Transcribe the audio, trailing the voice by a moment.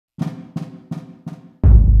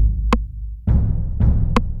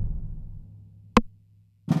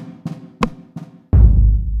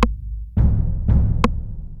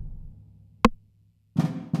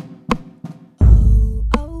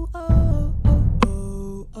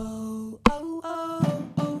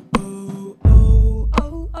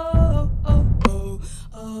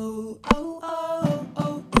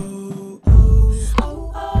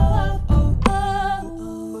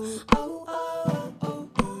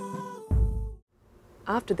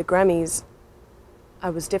after the Grammys, I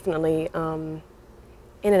was definitely in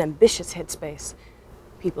an ambitious headspace.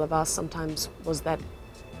 People have asked sometimes, was that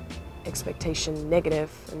expectation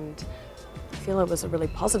negative? And I feel it was a really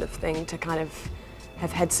positive thing to kind of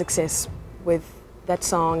have had success with that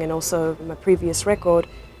song and also my previous record,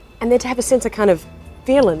 and then to have a sense of kind of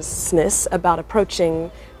fearlessness about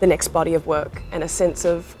approaching the next body of work and a sense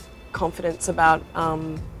of confidence about,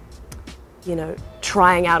 you know,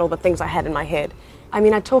 trying out all the things I had in my head. I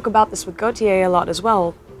mean, I talk about this with Gautier a lot as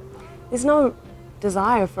well. There's no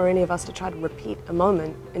desire for any of us to try to repeat a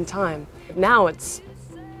moment in time. Now it's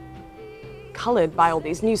colored by all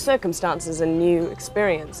these new circumstances and new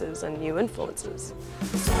experiences and new influences.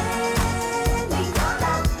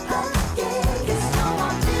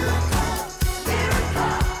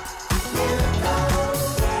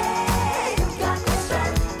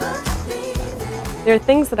 There are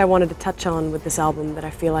things that I wanted to touch on with this album that I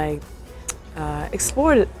feel I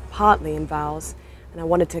explored it partly in Vows, and I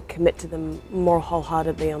wanted to commit to them more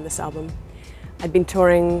wholeheartedly on this album. I'd been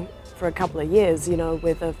touring for a couple of years, you know,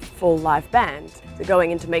 with a full live band. So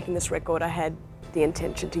going into making this record, I had the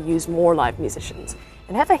intention to use more live musicians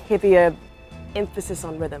and have a heavier emphasis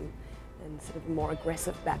on rhythm and sort of a more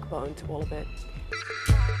aggressive backbone to all of it.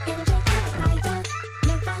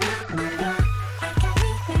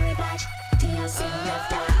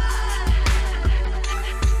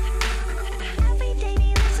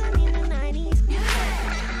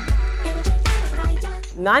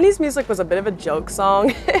 '90s music was a bit of a joke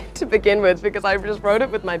song to begin with, because I just wrote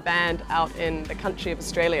it with my band out in the country of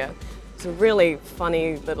Australia. It's a really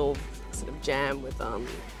funny little sort of jam with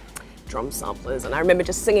drum samplers, and I remember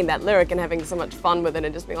just singing that lyric and having so much fun with it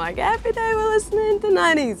and just being like, every day we're listening to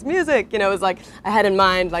 '90s music. You know, it was like I had in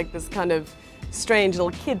mind like this kind of strange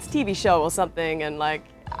little kids TV show or something, and like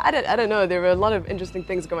I don't know, there were a lot of interesting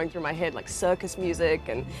things going through my head, like circus music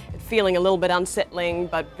and it feeling a little bit unsettling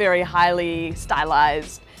but very highly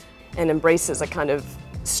stylized, and embraces a kind of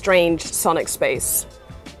strange sonic space.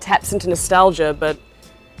 Taps into nostalgia but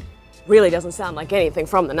really doesn't sound like anything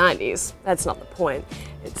from the '90s. That's not the point.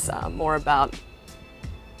 It's more about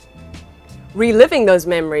reliving those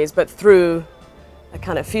memories but through a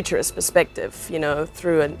kind of futurist perspective, you know,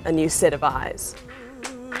 through a new set of eyes.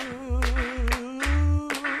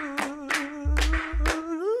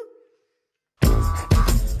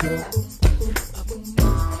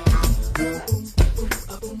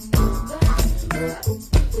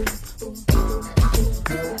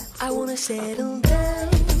 I wanna settle